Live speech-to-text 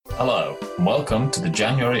Hello, and welcome to the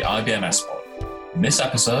January IBMS pod. In this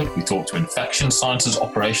episode, we talk to Infection Sciences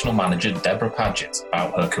Operational Manager Deborah Paget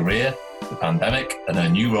about her career, the pandemic, and her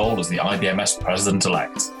new role as the IBMS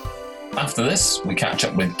President-elect. After this, we catch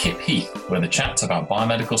up with Kip Heath with a chat about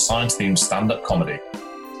biomedical science-themed stand-up comedy.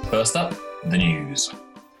 First up, the news.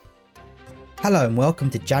 Hello and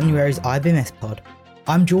welcome to January's IBMS pod.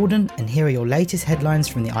 I'm Jordan, and here are your latest headlines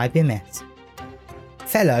from the IBMS.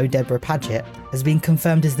 Fellow Deborah Paget has been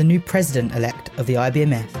confirmed as the new President-elect of the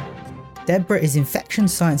IBMS. Deborah is Infection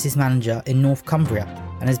Sciences Manager in North Cumbria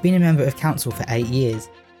and has been a member of council for 8 years.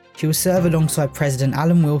 She will serve alongside President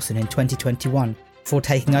Alan Wilson in 2021 before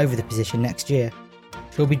taking over the position next year.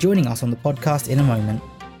 She'll be joining us on the podcast in a moment.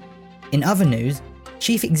 In other news,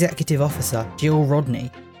 Chief Executive Officer Jill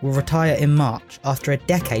Rodney will retire in March after a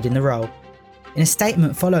decade in the role. In a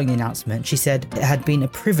statement following the announcement, she said it had been a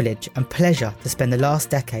privilege and pleasure to spend the last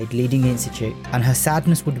decade leading the Institute, and her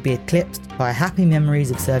sadness would be eclipsed by happy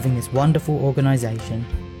memories of serving this wonderful organisation.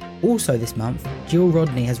 Also this month, Jill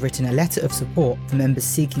Rodney has written a letter of support for members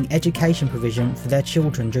seeking education provision for their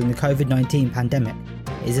children during the COVID-19 pandemic.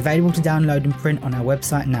 It is available to download and print on our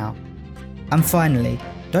website now. And finally,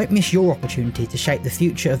 don't miss your opportunity to shape the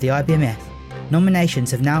future of the IBMS. Nominations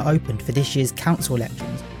have now opened for this year's council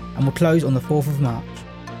elections and will close on the 4th of March.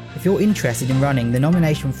 If you're interested in running, the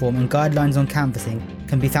nomination form and guidelines on canvassing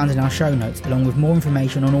can be found in our show notes, along with more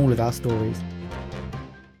information on all of our stories.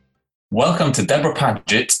 Welcome to Deborah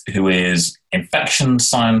Paget, who is Infection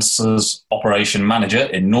Sciences Operation Manager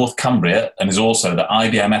in North Cumbria and is also the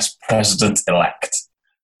IBMS President-elect.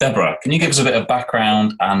 Deborah, can you give us a bit of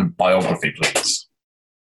background and biography, please?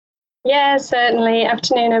 Yeah, certainly.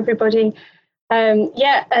 Afternoon, everybody.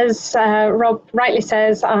 As Rob rightly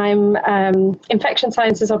says, I'm Infection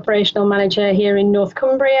Sciences Operational Manager here in North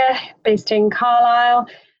Cumbria, based in Carlisle,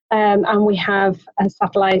 and we have a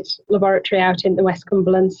satellite laboratory out in the West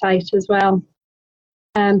Cumberland site as well.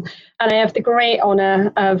 And I have the great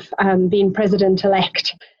honour of being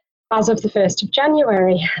President-elect as of the 1st of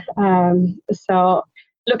January. So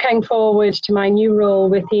looking forward to my new role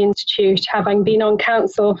with the Institute, having been on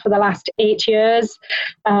council for the last 8 years.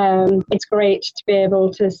 It's great to be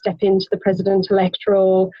able to step into the President-elect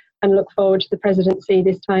role and look forward to the presidency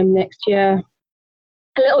this time next year.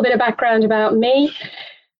 A little bit of background about me.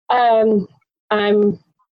 I'm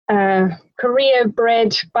a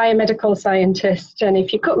career-bred biomedical scientist, and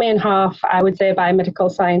if you cut me in half, I would say a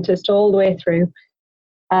biomedical scientist all the way through.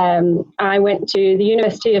 I went to the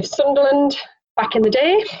University of Sunderland back in the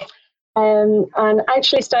day, and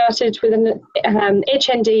actually started with an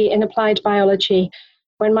HND in applied biology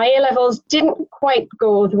when my A-levels didn't quite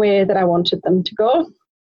go the way that I wanted them to go,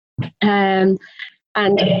 and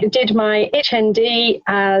did my HND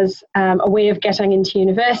as a way of getting into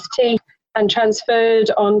university and transferred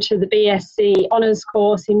onto the BSc honours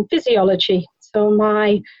course in physiology. So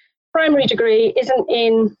my primary degree isn't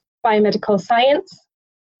in biomedical science,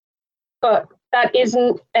 but that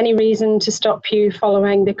isn't any reason to stop you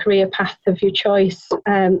following the career path of your choice.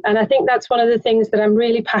 And I think that's one of the things that I'm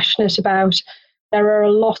really passionate about. There are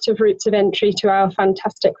a lot of routes of entry to our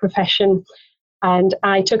fantastic profession, and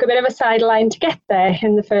I took a bit of a sideline to get there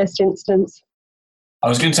in the first instance. I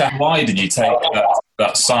was going to say, why did you take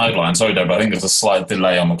that sideline? Sorry, Deborah, I think there's a slight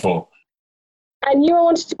delay on the call. I knew I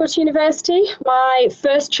wanted to go to university. My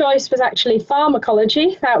first choice was actually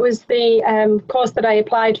pharmacology. That was the course that I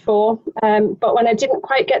applied for. But when I didn't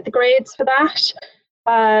quite get the grades for that,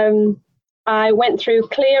 I went through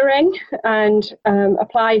clearing and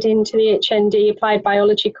applied into the HND, applied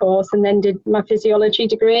biology course, and then did my physiology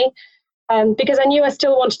degree. Because I knew I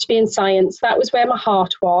still wanted to be in science. That was where my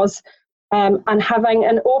heart was. And having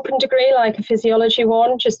an open degree like a physiology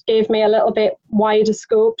one just gave me a little bit wider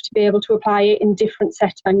scope to be able to apply it in different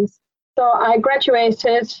settings. So I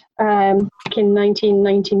graduated back in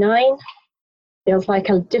 1999, feels like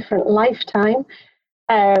a different lifetime,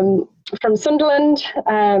 from Sunderland,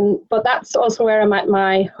 but that's also where I met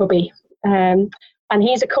my hubby. And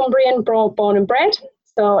he's a Cumbrian, born and bred,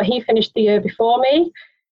 so he finished the year before me.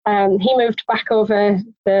 He moved back over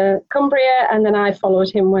to Cumbria, and then I followed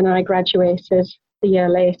him when I graduated the year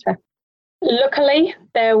later. Luckily,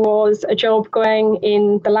 there was a job going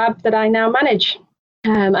in the lab that I now manage,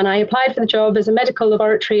 and I applied for the job as a medical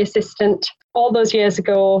laboratory assistant all those years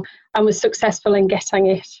ago and was successful in getting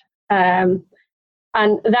it. And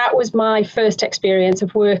that was my first experience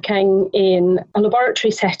of working in a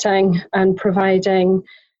laboratory setting and providing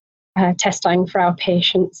testing for our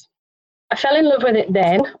patients. I fell in love with it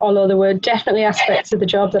then, although there were definitely aspects of the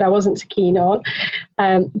job that I wasn't so keen on,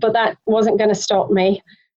 but that wasn't going to stop me.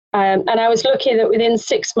 And I was lucky that within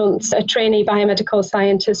 6 months, a trainee biomedical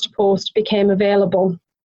scientist post became available.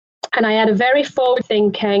 And I had a very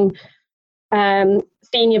forward-thinking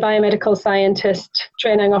senior biomedical scientist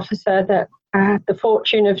training officer that I had the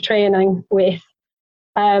fortune of training with,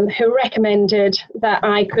 who recommended that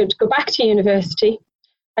I could go back to university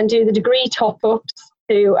and do the degree top-ups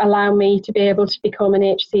to allow me to be able to become an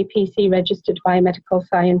HCPC registered biomedical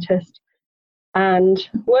scientist. And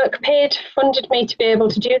work paid funded me to be able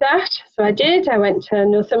to do that. So I did. I went to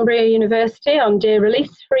Northumbria University on day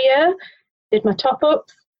release for a year, did my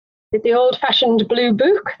top-ups, did the old-fashioned blue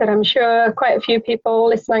book that I'm sure quite a few people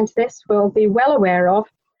listening to this will be well aware of,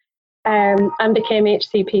 and became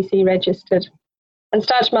HCPC registered. And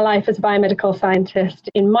started my life as a biomedical scientist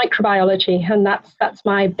in microbiology, and that's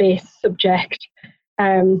my base subject.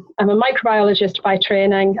 I'm a microbiologist by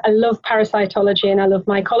training. I love parasitology and I love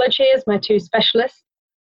mycology as my two specialists.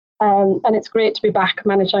 And it's great to be back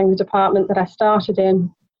managing the department that I started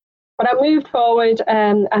in. But I moved forward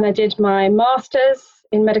and I did my master's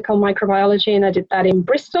in medical microbiology, and I did that in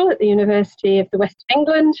Bristol at the University of the West of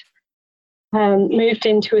England. Moved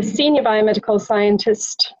into a senior biomedical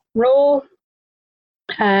scientist role,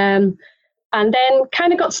 and then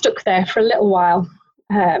kind of got stuck there for a little while.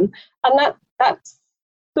 And that's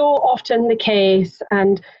so often the case,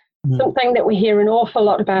 and something that we hear an awful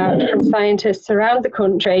lot about from scientists around the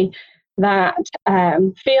country that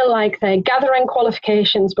feel like they're gathering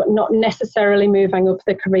qualifications but not necessarily moving up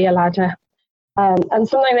the career ladder. And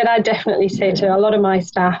something that I definitely say to a lot of my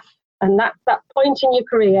staff, and that point in your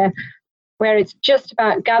career where it's just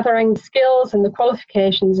about gathering the skills and the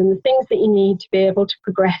qualifications and the things that you need to be able to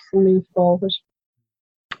progress and move forward.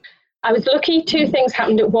 I was lucky, two things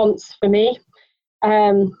happened at once for me.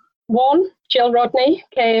 One, Jill Rodney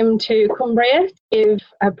came to Cumbria to give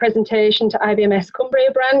a presentation to IBMS Cumbria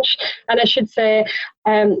branch. And I should say,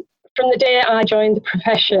 from the day I joined the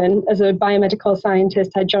profession as a biomedical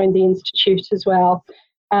scientist, I joined the institute as well.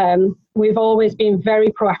 We've always been very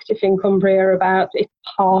proactive in Cumbria about it's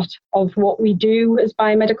part of what we do as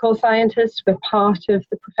biomedical scientists. We're part of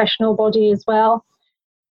the professional body as well.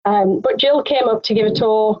 But Jill came up to give a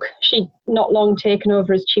talk. She'd not long taken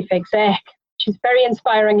over as chief exec. She's a very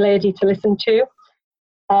inspiring lady to listen to.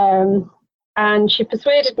 And she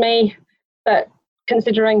persuaded me that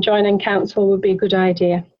considering joining council would be a good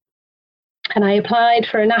idea. And I applied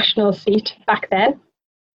for a national seat back then.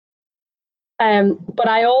 But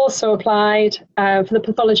I also applied for the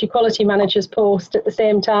pathology quality manager's post at the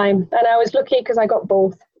same time. And I was lucky because I got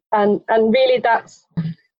both. And really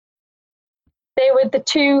they were the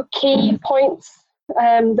two key points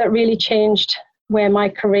that really changed where my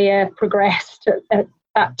career progressed at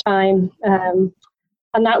that time. And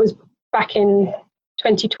that was back in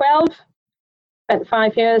 2012. Spent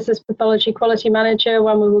 5 years as pathology quality manager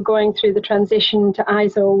when we were going through the transition to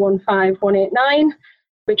ISO 15189,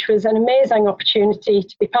 which was an amazing opportunity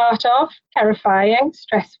to be part of, terrifying,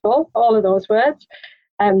 stressful, all of those words,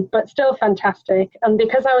 but still fantastic. And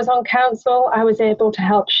because I was on council, I was able to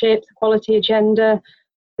help shape the quality agenda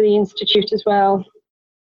for the Institute as well.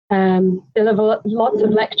 Deliver lots of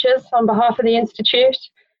lectures on behalf of the Institute,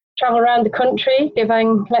 travel around the country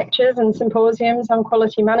giving lectures and symposiums on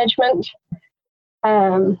quality management.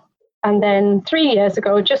 And then 3 years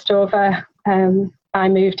ago, just over, I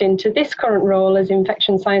moved into this current role as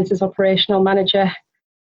Infection Sciences Operational Manager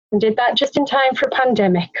and did that just in time for a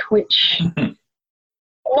pandemic, which I'm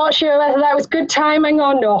not sure whether that was good timing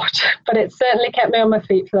or not, but it certainly kept me on my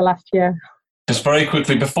feet for the last year. Just very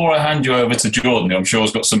quickly, before I hand you over to Jordan, I'm sure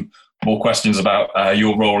has got some more questions about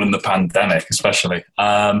your role in the pandemic, especially.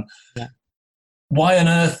 Why on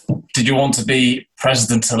earth did you want to be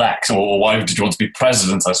president-elect, or why did you want to be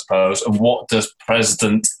president, I suppose, and what does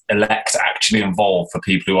president-elect actually involve for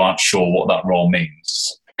people who aren't sure what that role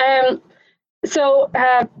means? So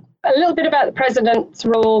a little bit about the president's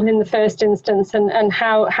role in the first instance and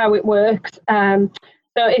how it works.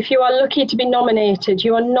 So if you are lucky to be nominated,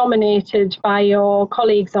 you are nominated by your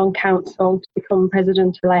colleagues on council to become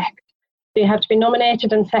president-elect. So you have to be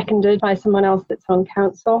nominated and seconded by someone else that's on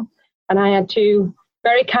council. And I had two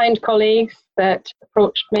very kind colleagues that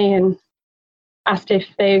approached me and asked if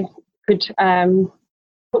they could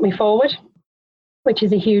put me forward, which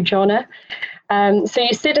is a huge honour. So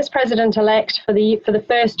you sit as president-elect for the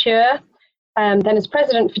first year, then as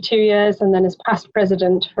president for 2 years, and then as past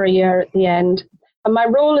president for a year at the end. And my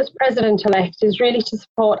role as president-elect is really to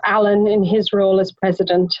support Alan in his role as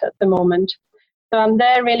president at the moment. So I'm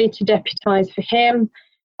there really to deputise for him,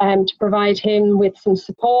 to provide him with some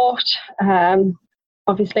support.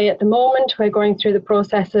 Obviously, at the moment, we're going through the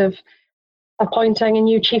process of appointing a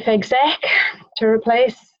new chief exec to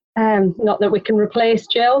replace Not that we can replace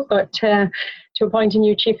Jill, but to appoint a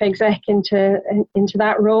new chief exec into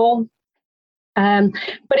that role.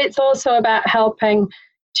 But it's also about helping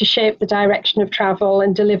to shape the direction of travel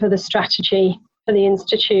and deliver the strategy for the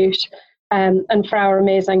Institute and for our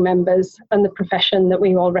amazing members and the profession that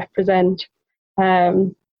we all represent.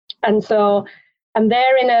 And so I'm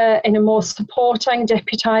there in a more supporting,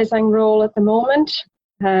 deputising role at the moment.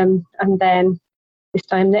 And then this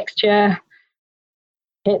time next year,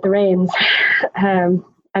 hit the reins.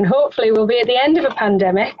 And hopefully we'll be at the end of a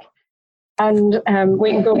pandemic and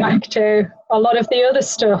we can go back to a lot of the other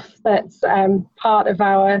stuff that's part of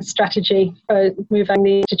our strategy for moving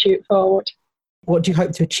the Institute forward. What do you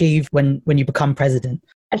hope to achieve when you become president?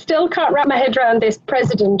 I still can't wrap my head around this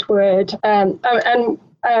president word. I'm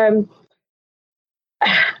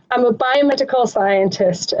a biomedical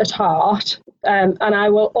scientist at heart, and I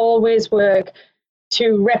will always work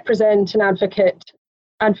to represent and advocate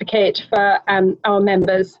for our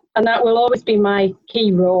members. And that will always be my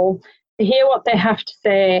key role, to hear what they have to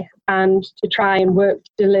say and to try and work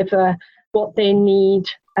to deliver what they need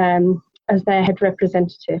as their head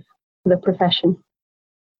representative for the profession.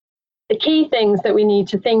 The key things that we need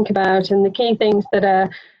to think about and the key things that are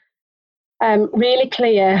really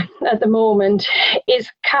clear at the moment is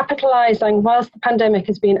capitalising, whilst the pandemic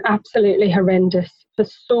has been absolutely horrendous for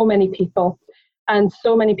so many people and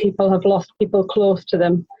so many people have lost people close to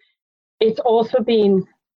them. It's also been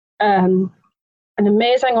an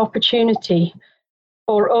amazing opportunity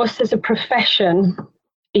for us as a profession to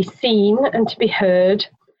be seen and to be heard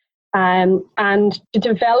and to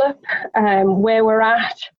develop where we're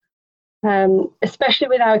at, especially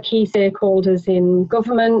with our key stakeholders in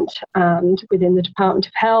government and within the Department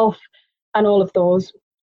of Health and all of those.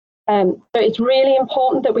 So it's really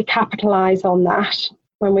important that we capitalise on that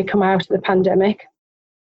when we come out of the pandemic.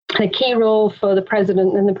 And a key role for the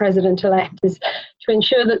President and the President-elect is to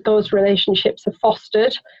ensure that those relationships are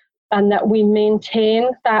fostered and that we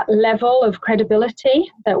maintain that level of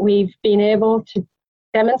credibility that we've been able to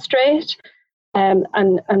demonstrate and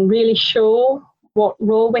really show what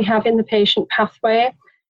role we have in the patient pathway.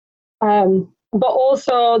 But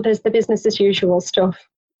also there's the business as usual stuff.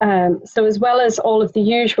 So as well as all of the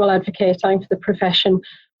usual advocating for the profession,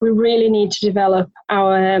 we really need to develop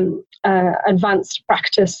our advanced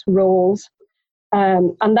practice roles.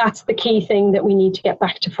 And that's the key thing that we need to get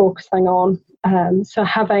back to focusing on. So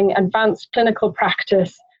having advanced clinical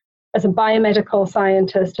practice as a biomedical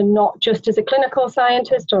scientist and not just as a clinical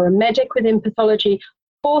scientist or a medic within pathology,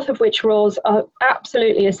 both of which roles are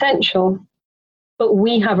absolutely essential, but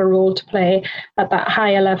we have a role to play at that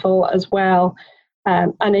higher level as well.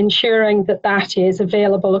 And ensuring that that is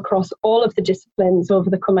available across all of the disciplines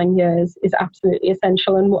over the coming years is absolutely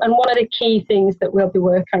essential and one of the key things that we'll be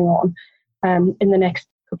working on in the next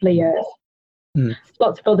couple of years.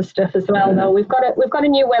 Lots of other stuff as well, though. We've got a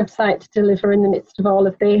new website to deliver in the midst of all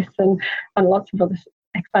of this and lots of other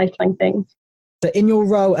exciting things. So in your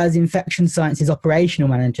role as Infection Sciences Operational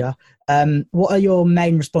Manager, what are your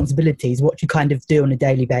main responsibilities? What do you kind of do on a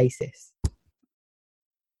daily basis?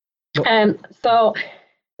 So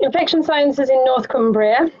Infection Sciences in North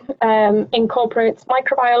Cumbria incorporates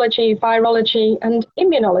microbiology, virology and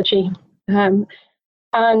immunology.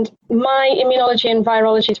 And my immunology and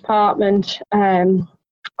virology department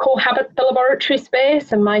cohabit the laboratory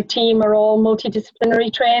space, and my team are all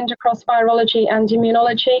multidisciplinary trained across virology and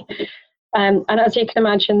immunology. And as you can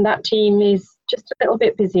imagine, that team is just a little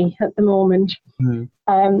bit busy at the moment.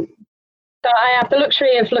 So I have the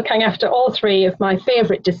luxury of looking after all three of my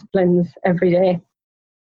favourite disciplines every day.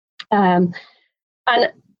 And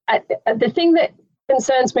the thing that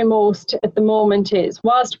concerns me most at the moment is,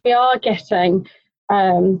 whilst we are getting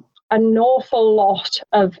an awful lot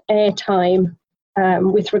of airtime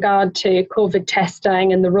with regard to COVID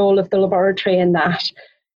testing and the role of the laboratory in that,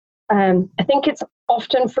 I think it's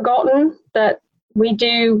often forgotten that we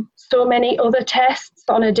do so many other tests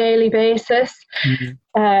on a daily basis.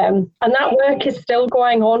 And that work is still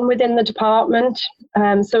going on within the department.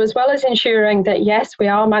 So as well as ensuring that, yes, we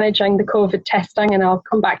are managing the COVID testing, and I'll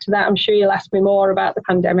come back to that, I'm sure you'll ask me more about the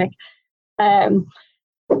pandemic.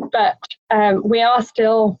 But we are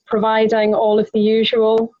still providing all of the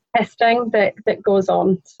usual testing that goes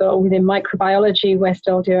on. So within microbiology, we're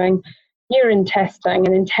still doing urine testing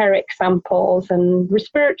and enteric samples and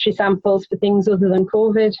respiratory samples for things other than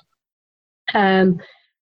COVID.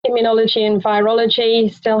 Immunology and virology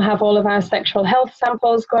still have all of our sexual health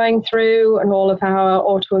samples going through and all of our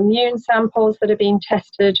autoimmune samples that are being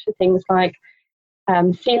tested for things like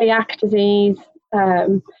celiac disease,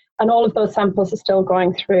 and all of those samples are still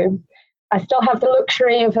going through. I still have the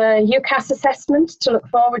luxury of a UCAS assessment to look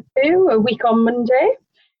forward to a week on Monday.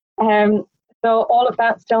 So all of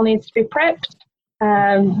that still needs to be prepped.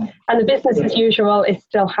 And the business as usual is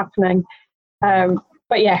still happening.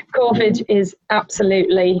 But yeah, COVID is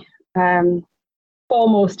absolutely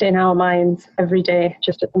foremost in our minds every day,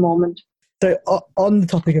 just at the moment. So on the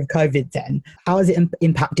topic of COVID then, how has it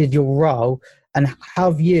impacted your role, and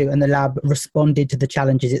how have you and the lab responded to the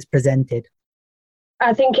challenges it's presented?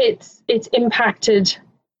 I think it's impacted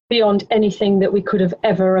beyond anything that we could have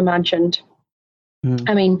ever imagined.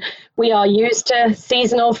 I mean, we are used to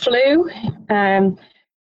seasonal flu.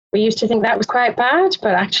 We used to think that was quite bad,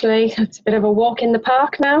 but actually it's a bit of a walk in the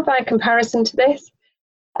park now by comparison to this.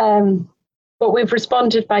 But we've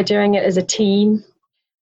responded by doing it as a team.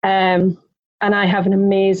 And I have an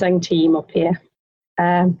amazing team up here.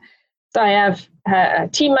 So I have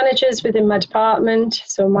team managers within my department,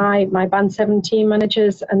 so my Band 7 team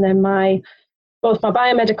managers, and then both my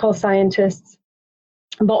biomedical scientists,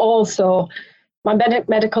 but also my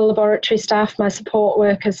medical laboratory staff, my support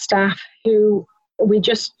workers staff, who we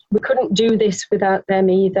couldn't do this without them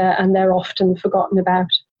either, and they're often forgotten about.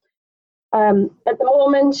 At the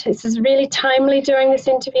moment, this is really timely doing this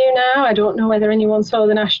interview now. I don't know whether anyone saw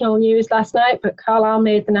the national news last night, but Carlisle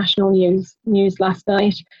made the national news last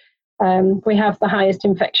night. We have the highest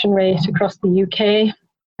infection rate across the UK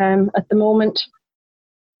at the moment,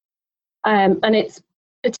 and it's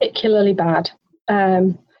particularly bad.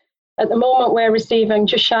 At the moment, we're receiving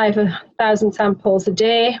just shy of 1,000 samples a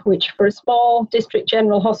day, which for a small district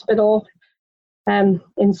general hospital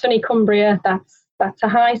in sunny Cumbria, that's a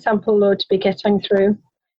high sample load to be getting through.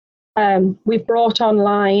 We've brought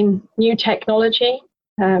online new technology,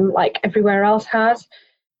 like everywhere else has,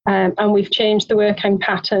 and we've changed the working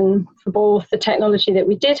pattern for both the technology that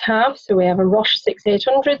we did have. So we have a Roche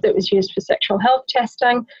 6800 that was used for sexual health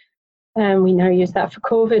testing, and we now use that for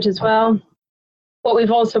COVID as well. But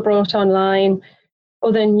we've also brought online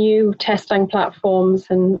other new testing platforms,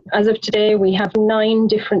 and as of today, we have 9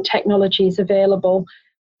 different technologies available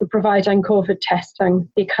for providing COVID testing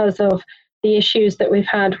because of the issues that we've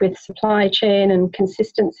had with supply chain and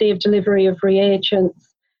consistency of delivery of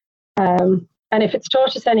reagents. And if it's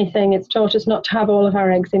taught us anything, it's taught us not to have all of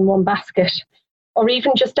our eggs in one basket, or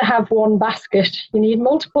even just to have one basket. You need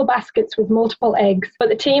multiple baskets with multiple eggs. But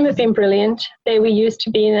the team have been brilliant. They were used to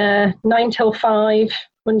being a 9 till 5,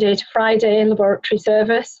 Monday to Friday laboratory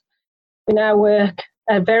service. We now work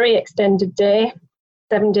a very extended day,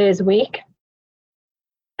 7 days a week.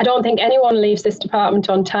 I don't think anyone leaves this department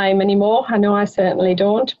on time anymore. I know I certainly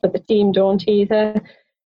don't, but the team don't either.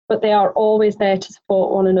 But they are always there to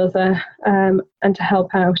support one another and to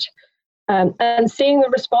help out. And seeing the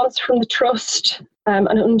response from the trust and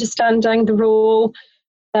understanding the role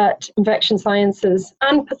that infection sciences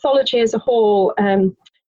and pathology as a whole, and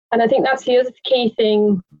I think that's the other key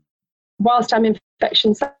thing. Whilst I'm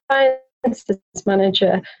infection sciences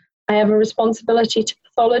manager, I have a responsibility to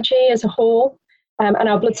pathology as a whole. And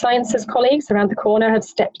our blood sciences colleagues around the corner have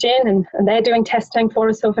stepped in and they're doing testing for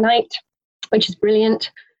us overnight, which is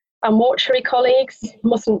brilliant. Our mortuary colleagues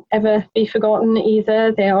mustn't ever be forgotten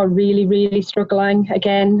either. They are really, really struggling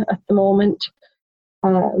again at the moment.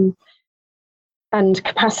 And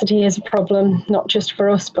capacity is a problem, not just for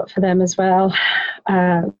us, but for them as well.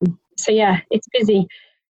 So yeah, it's busy.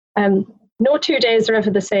 No 2 days are ever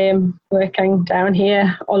the same working down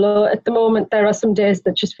here, although at the moment there are some days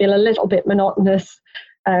that just feel a little bit monotonous,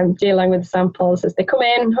 dealing with samples as they come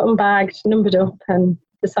in, unbagged, numbered up, and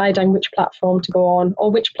deciding which platform to go on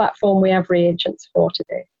or which platform we have reagents for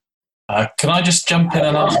today. Can I just jump in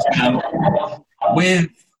and ask,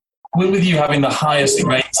 with you having the highest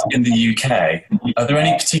rates in the UK, are there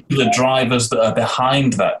any particular drivers that are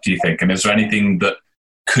behind that, do you think? And is there anything that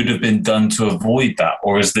could have been done to avoid that?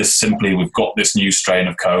 Or is this simply we've got this new strain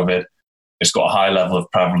of COVID, it's got a high level of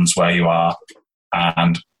prevalence where you are,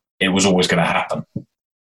 and it was always going to happen?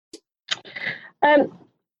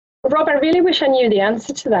 Rob, I really wish I knew the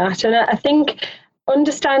answer to that. And I think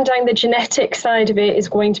understanding the genetic side of it is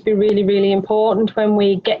going to be really, really important when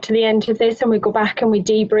we get to the end of this and we go back and we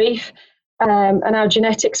debrief. And our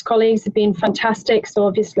genetics colleagues have been fantastic. So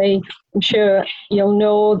obviously, I'm sure you'll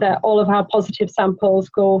know that all of our positive samples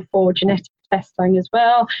go for genetic testing as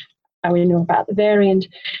well. And we know about the variant.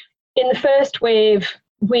 In the first wave,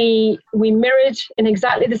 we mirrored in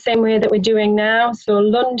exactly the same way that we're doing now. So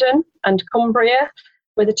London and Cumbria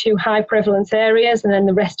were the 2 high prevalence areas, and then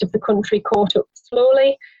the rest of the country caught up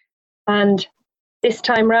slowly. And this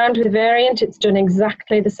time round with the variant, it's done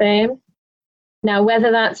exactly the same. Now,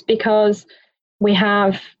 whether that's because we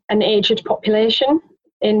have an aged population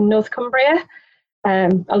in North Cumbria,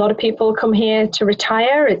 A lot of people come here to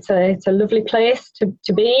retire. It's a lovely place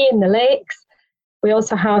to be in the lakes. We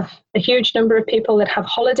also have a huge number of people that have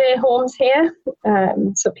holiday homes here.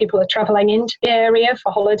 So people are travelling into the area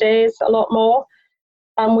for holidays a lot more.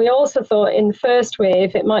 And we also thought in the first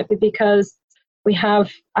wave, it might be because we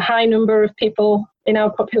have a high number of people in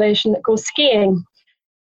our population that go skiing.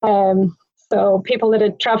 So people that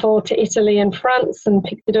had travelled to Italy and France and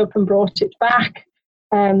picked it up and brought it back.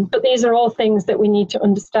 But these are all things that we need to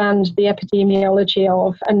understand the epidemiology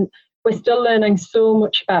of. And we're still learning so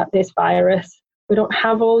much about this virus. We don't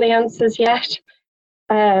have all the answers yet.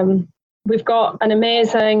 We've got an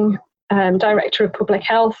amazing Director of Public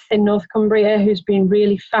Health in North Cumbria who's been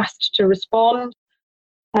really fast to respond.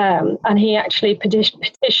 And he actually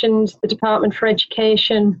petitioned the Department for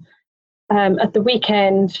Education at the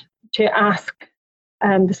weekend to ask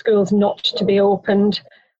the schools not to be opened.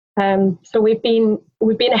 So we've been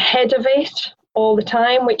ahead of it all the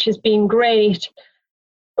time, which has been great.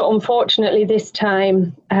 But unfortunately, this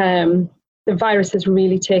time, the virus has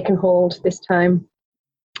really taken hold this time.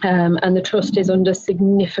 And the trust is under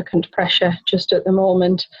significant pressure just at the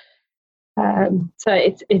moment. So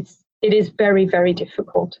it is very, very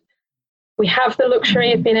difficult. We have the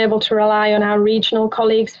luxury of being able to rely on our regional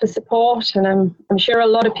colleagues for support, and I'm sure a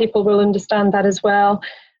lot of people will understand that as well.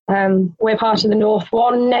 We're part of the North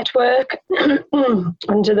One network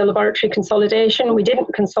under the laboratory consolidation. We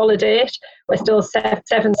didn't consolidate. We're still 7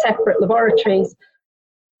 separate laboratories.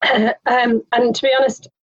 And to be honest,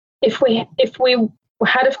 if we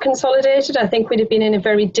had have consolidated, I think we'd have been in a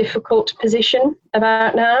very difficult position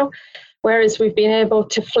about now, whereas we've been able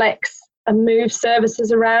to flex and move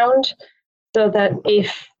services around so that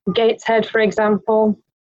if Gateshead, for example,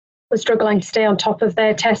 was struggling to stay on top of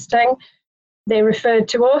their testing, they referred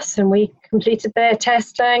to us and we completed their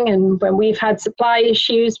testing. And when we've had supply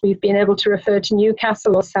issues, we've been able to refer to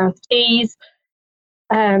Newcastle or South Tees.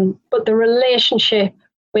 But the relationship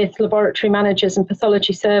with laboratory managers and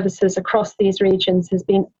pathology services across these regions has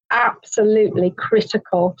been absolutely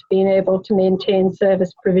critical to being able to maintain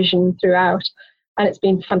service provision throughout. And it's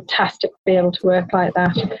been fantastic to be able to work like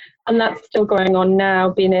that. And that's still going on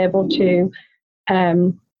now, being able to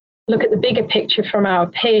look at the bigger picture from our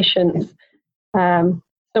patients. So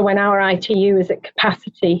when our ITU is at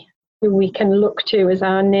capacity, who we can look to as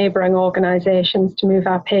our neighbouring organisations to move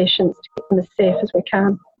our patients to keep them as safe as we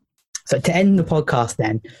can. So to end the podcast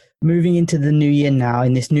then, moving into the new year now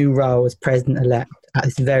in this new role as President-elect at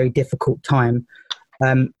this very difficult time,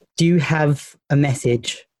 do you have a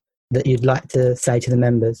message that you'd like to say to the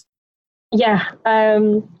members? Yeah,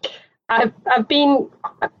 I'm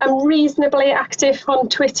reasonably active on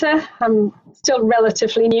Twitter. I'm still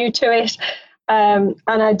relatively new to it. And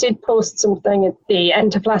I did post something at the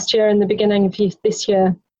end of last year and the beginning of this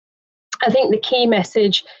year. I think the key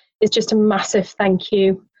message is just a massive thank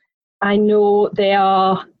you. I know they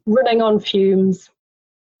are running on fumes.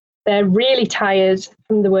 They're really tired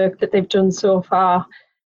from the work that they've done so far.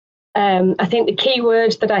 I think the key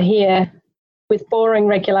word that I hear with boring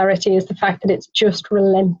regularity is the fact that it's just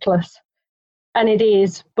relentless. And it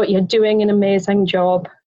is, but you're doing an amazing job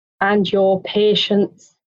and your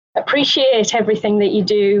patients appreciate everything that you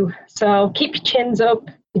do. So keep your chins up.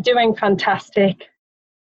 You're doing fantastic.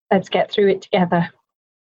 Let's get through it together.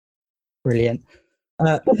 Brilliant.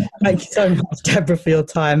 Thank you so much, Deborah, for your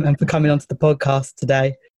time and for coming onto the podcast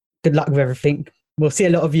today. Good luck with everything. We'll see a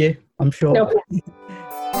lot of you, I'm sure. No.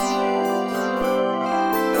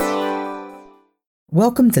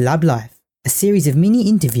 Welcome to Lab Life, a series of mini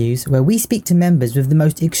interviews where we speak to members with the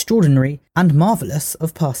most extraordinary and marvellous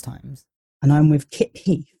of pastimes. And I'm with Kip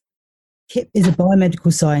Heath. Kip is a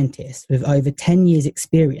biomedical scientist with over 10 years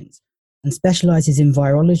experience and specialises in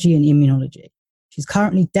virology and immunology. She's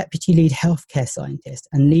currently Deputy Lead Healthcare Scientist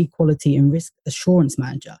and Lead Quality and Risk Assurance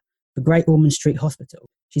Manager for Great Ormond Street Hospital.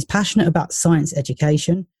 She's passionate about science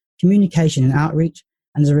education, communication and outreach,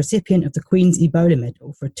 and is a recipient of the Queen's Ebola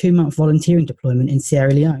Medal for a 2-month volunteering deployment in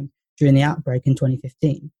Sierra Leone during the outbreak in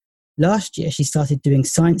 2015. Last year, she started doing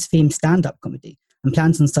science-themed stand-up comedy and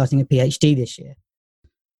plans on starting a PhD this year.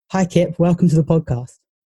 Hi, Kip. Welcome to the podcast.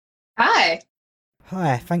 Hi.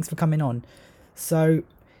 Hi. Thanks for coming on. So,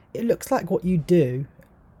 it looks like what you do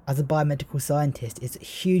as a biomedical scientist is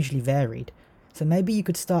hugely varied. So maybe you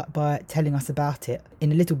could start by telling us about it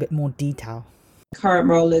in a little bit more detail. Current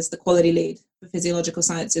role is the quality lead for physiological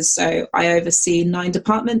sciences. So I oversee 9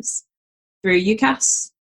 departments through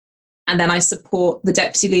UCAS. And then I support the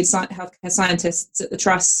deputy lead healthcare scientists at the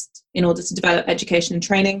trust in order to develop education and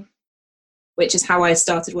training, which is how I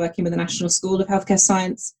started working with the National School of Healthcare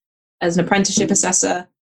Science as an apprenticeship assessor.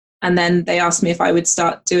 And then they asked me if I would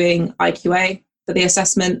start doing IQA, for the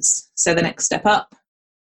assessments, so the next step up.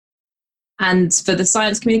 And for the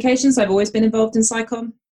science communications, I've always been involved in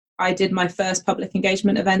SciComm. I did my first public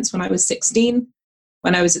engagement events when I was 16.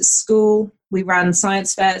 When I was at school, we ran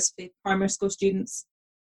science fairs for primary school students.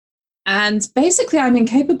 And basically, I'm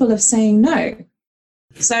incapable of saying no.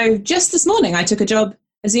 So just this morning, I took a job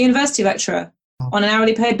as a university lecturer on an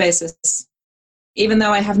hourly paid basis, even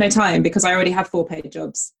though I have no time because I already have 4 paid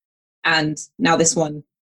jobs. And now this one.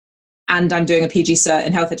 And I'm doing a PG cert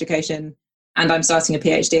in health education, and I'm starting a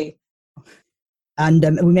PhD. And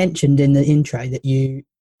we mentioned in the intro that you,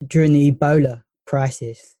 during the Ebola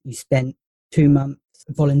crisis, you spent 2 months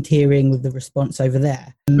volunteering with the response over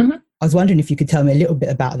there. Mm-hmm. I was wondering if you could tell me a little bit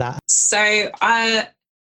about that. So I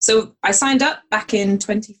signed up back in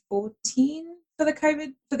 2014 for the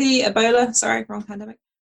Ebola, pandemic,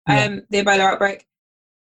 the Ebola outbreak.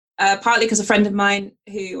 Partly because a friend of mine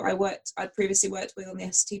who I'd previously worked with on the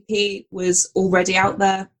STP was already out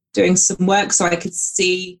there doing some work, so I could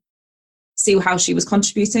see how she was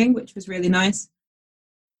contributing, which was really nice.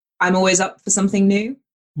 I'm always up for something new.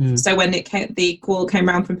 So when the call came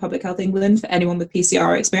around from Public Health England for anyone with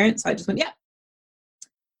PCR experience, I just went, yeah.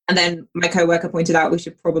 And then my co-worker pointed out we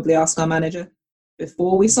should probably ask our manager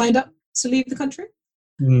before we signed up to leave the country.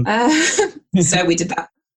 So we did that.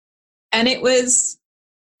 And it was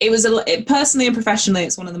personally and professionally,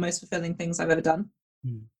 it's one of the most fulfilling things I've ever done.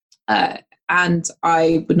 And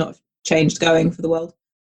I would not have changed going for the world.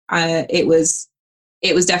 It was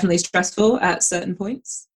definitely stressful at certain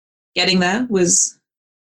points. Getting there was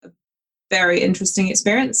a very interesting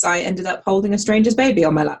experience. I ended up holding a stranger's baby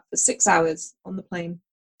on my lap for 6 hours on the plane.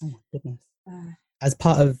 Oh my goodness. As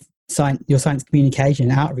part of your science communication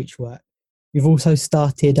and outreach work, you've also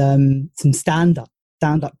started some stand-up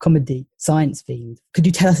comedy, science themed. Could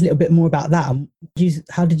you tell us a little bit more about that?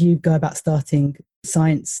 How did you go about starting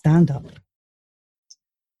science stand-up?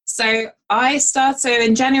 So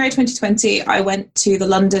in January 2020, I went to the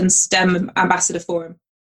London STEM Ambassador Forum.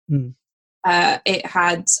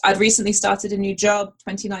 I'd recently started a new job.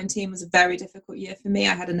 2019 was a very difficult year for me.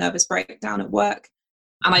 I had a nervous breakdown at work,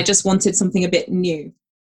 and I just wanted something a bit new.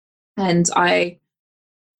 And so I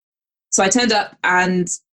turned up, and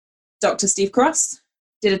Dr. Steve Cross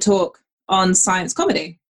did a talk on science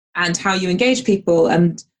comedy and how you engage people,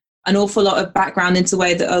 and an awful lot of background into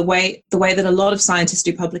the way that a lot of scientists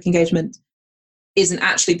do public engagement isn't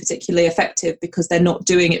actually particularly effective because they're not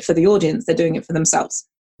doing it for the audience, they're doing it for themselves.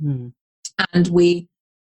 And he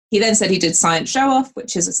then said he did Science Show Off,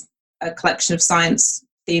 which is a collection of science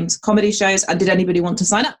themed comedy shows, and did anybody want to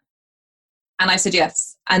sign up? And I said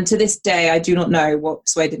yes. And to this day, I do not know what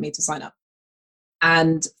persuaded me to sign up.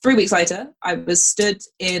 And 3 weeks later, I was stood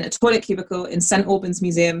in a toilet cubicle in St. Albans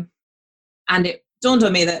Museum, and it dawned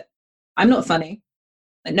on me that I'm not funny,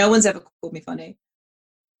 that no one's ever called me funny.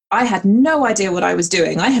 I had no idea what I was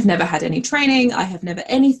doing. I have never had any training. I have never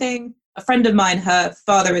anything. A friend of mine, her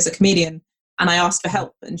father is a comedian, and I asked for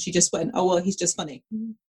help, and she just went, oh, well, he's just funny.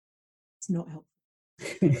 It's not helpful.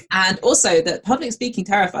 And also that public speaking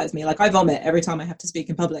terrifies me. Like, I vomit every time I have to speak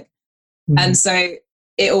in public. And so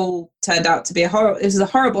it all turned out to be it was a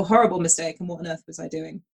horrible, horrible mistake. And what on earth was I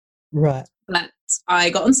doing? Right. But I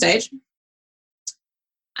got on stage,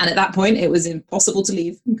 and at that point it was impossible to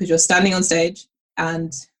leave because you're standing on stage,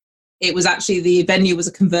 and it was actually, the venue was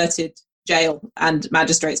a converted jail and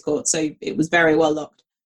magistrates court, so it was very well locked.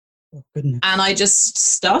 Oh, goodness. And I just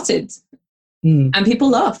started, and people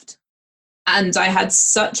laughed, and I had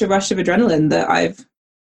such a rush of adrenaline that I've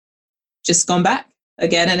just gone back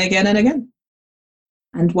again and again and again.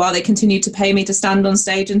 And while they continue to pay me to stand on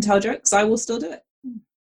stage and tell jokes, I will still do it.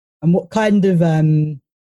 And what kind of,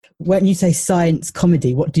 when you say science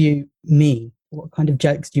comedy, what do you mean? What kind of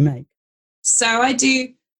jokes do you make?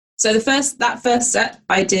 So that first set,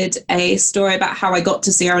 I did a story about how I got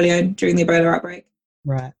to Sierra Leone during the Ebola outbreak.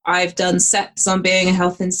 Right. I've done sets on being a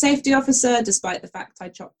health and safety officer, despite the fact I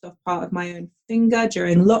chopped off part of my own finger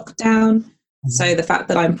during lockdown. So the fact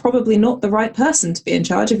that I'm probably not the right person to be in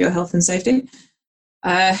charge of your health and safety.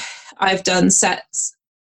 I've done sets.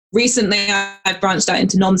 Recently, I've branched out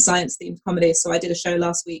into non-science themed comedy. So I did a show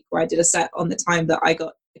last week where I did a set on the time that I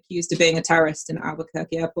got accused of being a terrorist in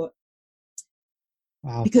Albuquerque airport.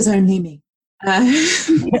 Wow. Because only me.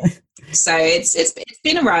 So it's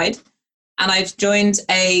been a ride. And I've joined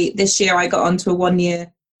this year I got onto a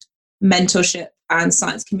 1-year mentorship and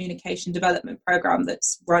science communication development program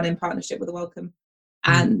that's run in partnership with the Wellcome.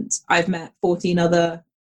 And I've met 14 other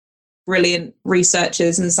brilliant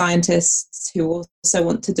researchers and scientists who also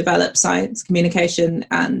want to develop science communication,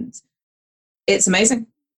 and it's amazing.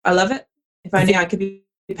 I love it. If only I could be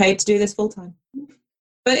paid to do this full time.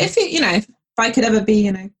 But if I could ever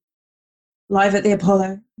be, live at the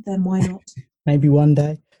Apollo, then why not? Maybe one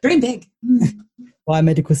day. Dream big.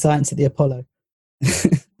 Biomedical science at the Apollo.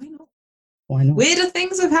 Why not? Why not? Weirder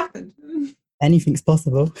things have happened. Anything's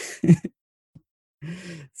possible.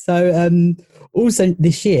 So, also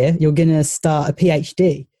this year, you're going to start a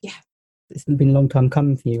PhD. Yeah. It's been a long time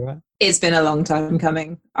coming for you, right? It's been a long time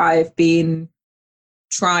coming. I've been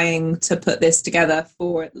trying to put this together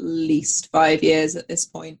for at least 5 years at this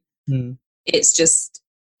point. It's just,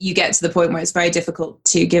 you get to the point where it's very difficult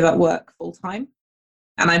to give up work full time.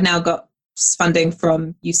 And I've now got funding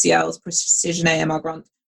from UCL's Precision AMR grant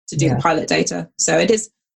to do the pilot data. So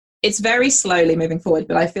it's very slowly moving forward,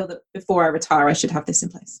 but I feel that before I retire, I should have this in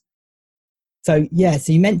place. So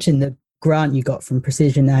you mentioned the grant you got from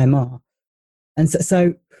Precision AMR. And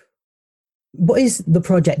so what is the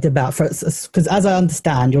project about? Because as I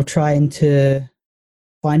understand, you're trying to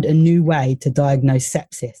find a new way to diagnose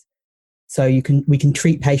sepsis. So we can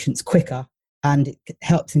treat patients quicker, and it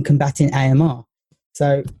helps in combating AMR.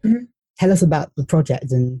 So tell us about the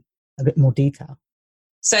project in a bit more detail.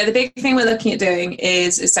 So the big thing we're looking at doing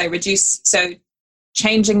is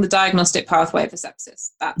changing the diagnostic pathway for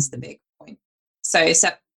sepsis. That's the big point. So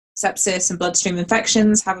sepsis and bloodstream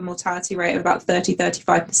infections have a mortality rate of about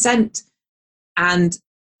 30-35%. And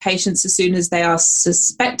patients, as soon as they are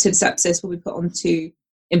suspected sepsis, will be put onto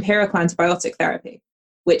empirical antibiotic therapy,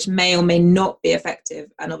 which may or may not be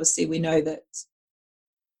effective. And obviously we know that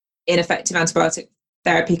ineffective antibiotic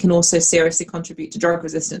therapy can also seriously contribute to drug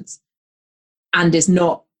resistance and is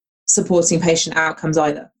not supporting patient outcomes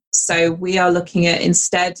either. So we are looking at,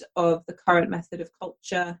 instead of the current method of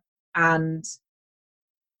culture and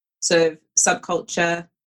sort of subculture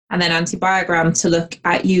and then antibiogram, to look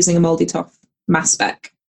at using a MALDI-TOF mass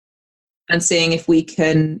spec and seeing if we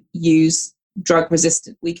can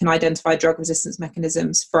identify drug resistance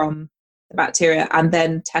mechanisms from the bacteria and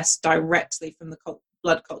then test directly from the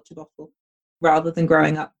blood culture bottle rather than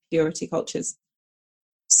growing up purity cultures.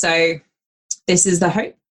 So this is the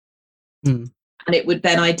hope. And it would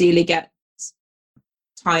then ideally get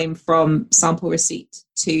time from sample receipt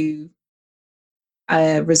to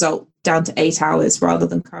a result down to 8 hours rather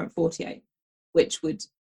than current 48, which would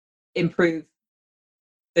improve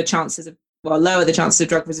the chances of, lower the chances of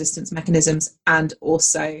drug resistance mechanisms and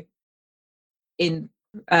also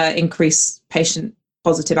increase patient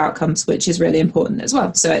positive outcomes, which is really important as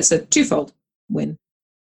well. So it's a twofold win.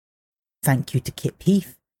 Thank you to Kip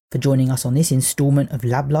Heath for joining us on this instalment of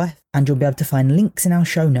Lab Life, and you'll be able to find links in our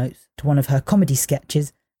show notes to one of her comedy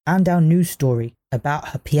sketches and our news story about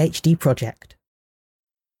her PhD project.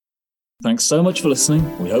 Thanks so much for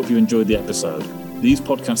listening. We hope you enjoyed the episode. These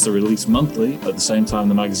podcasts are released monthly at the same time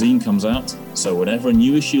the magazine comes out, so whenever a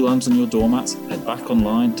new issue lands on your doormat, head back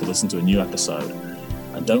online to listen to a new episode.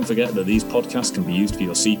 And don't forget that these podcasts can be used for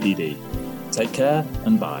your CPD. Take care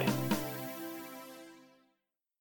and bye.